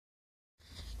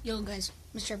Yo guys,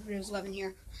 Mr. Produce 11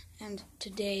 here, and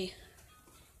today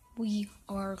we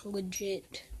are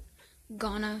legit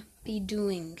gonna be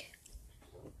doing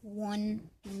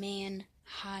one-man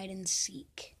hide and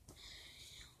seek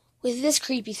with this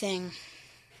creepy thing.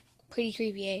 Pretty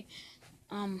creepy, eh?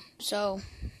 So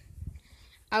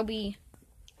I'll be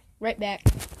right back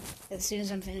as soon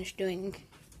as I'm finished doing,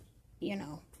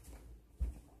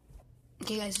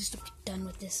 Okay guys, just done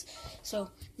with this. So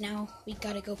now we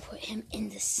gotta go put him in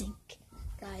the sink,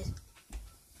 guys.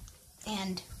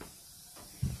 And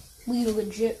we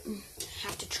legit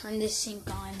have to turn this sink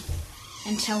on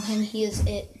and tell him he is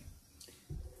it.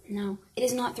 Now, it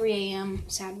is not 3 a.m.,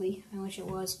 sadly. I wish it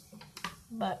was.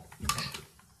 But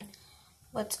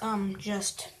let's we're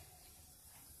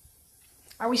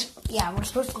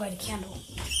supposed to light a candle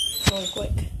really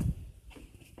quick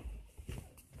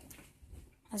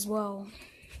as well,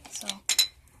 so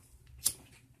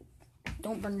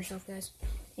don't burn yourself, guys.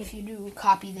 If you do,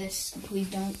 copy this. Please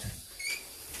don't.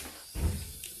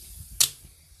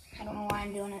 I don't know why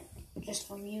I'm doing it. Just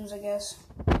for views, I guess.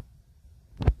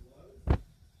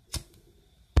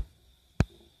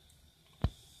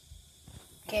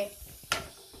 Okay.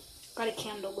 Got a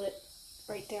candle lit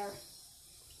right there.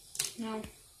 Now,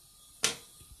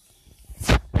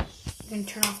 I'm gonna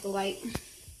turn off the light.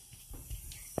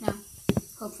 Now,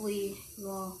 hopefully you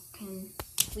all can.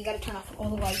 We gotta turn off all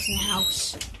the lights in the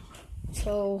house.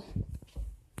 So,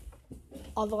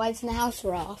 all the lights in the house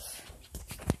are off.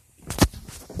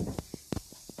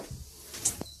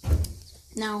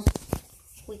 Now,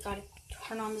 we gotta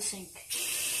turn on the sink.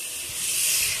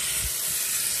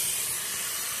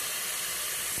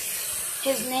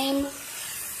 His name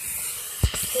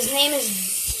is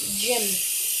Jim.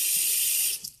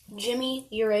 Jimmy,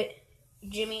 you're it.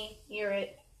 Jimmy, you're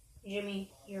it.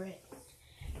 Jimmy, you're it.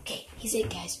 Okay, he's it,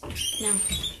 guys. Now,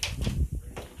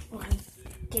 we're gonna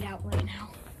get out right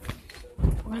now.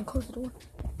 We're gonna close the door.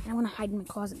 And I wanna hide in my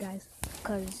closet, guys.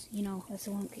 Because, that's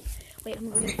the one thing. Wait, I'm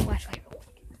gonna go get a flashlight real quick.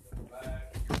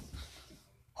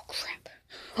 Oh, crap.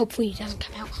 Hopefully he doesn't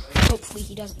come out. Hopefully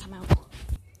he doesn't come out.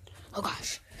 Oh,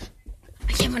 gosh.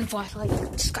 I can't find a flashlight.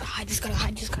 Just gotta hide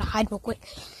real quick.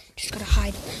 Just gotta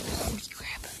hide. Holy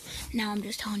crap. Now I'm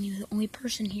just telling you, the only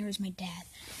person here is my dad.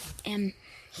 And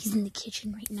he's in the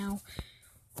kitchen right now.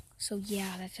 So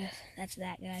yeah, that's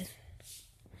that, guys.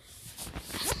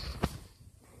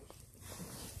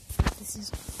 This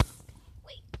is...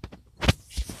 Wait.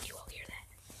 Did you all hear that?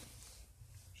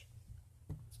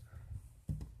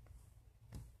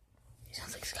 It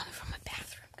sounds like it's coming from my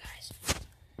bathroom, guys.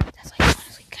 That's like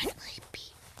honestly kind of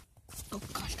creepy. Oh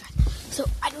gosh, guys. So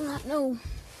I do not know.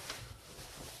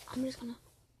 I'm just gonna...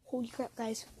 Holy crap,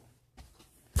 guys.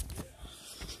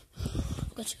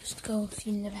 Let's just go see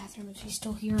in the bathroom if he's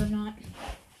still here or not.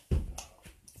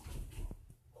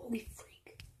 Holy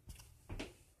freak.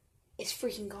 It's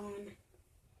freaking gone.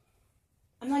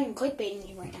 I'm not even clickbaiting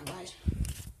you right now, guys.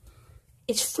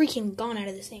 It's freaking gone out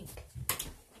of the sink.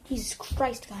 Jesus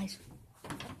Christ, guys.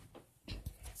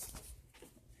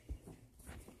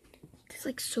 It's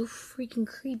like so freaking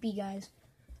creepy, guys.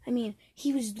 I mean,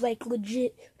 he was like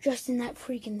legit just in that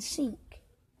freaking sink.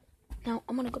 Now,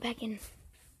 I'm gonna go back in.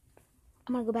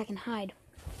 I'm gonna go back and hide.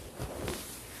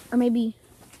 Or maybe,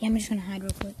 yeah, I'm just gonna hide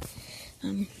real quick.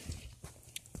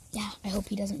 Yeah, I hope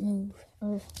he doesn't move.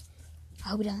 Or, I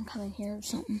hope he doesn't come in here or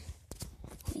something.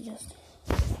 Let me just...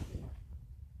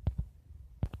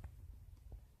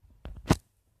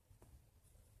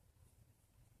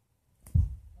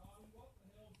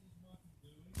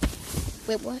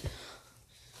 Wait, what?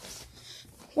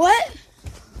 What?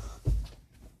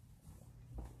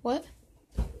 What?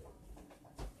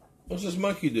 What's this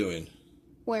monkey doing?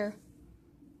 Where?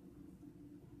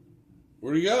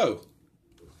 Where'd he go?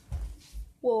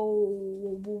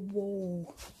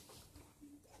 Whoa.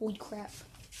 Holy crap.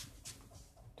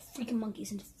 The freaking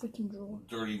monkey's in the freaking drawer.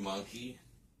 Dirty monkey.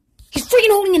 He's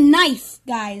freaking holding a knife,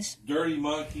 guys. Dirty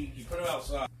monkey. You put him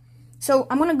outside. So,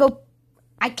 I'm gonna go...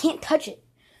 I can't touch it.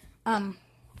 You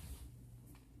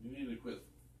need to quit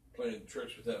playing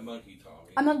tricks with that monkey,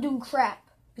 Tommy. I'm not doing crap.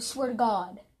 I swear to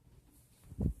God.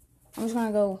 I'm just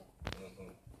gonna go...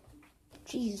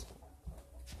 Jeez.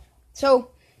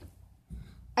 So,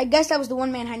 I guess that was the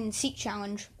one-man hide-and-seek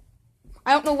challenge.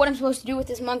 I don't know what I'm supposed to do with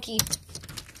this monkey.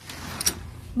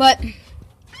 But,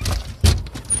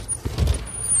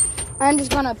 I'm just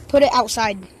gonna put it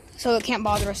outside so it can't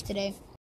bother us today.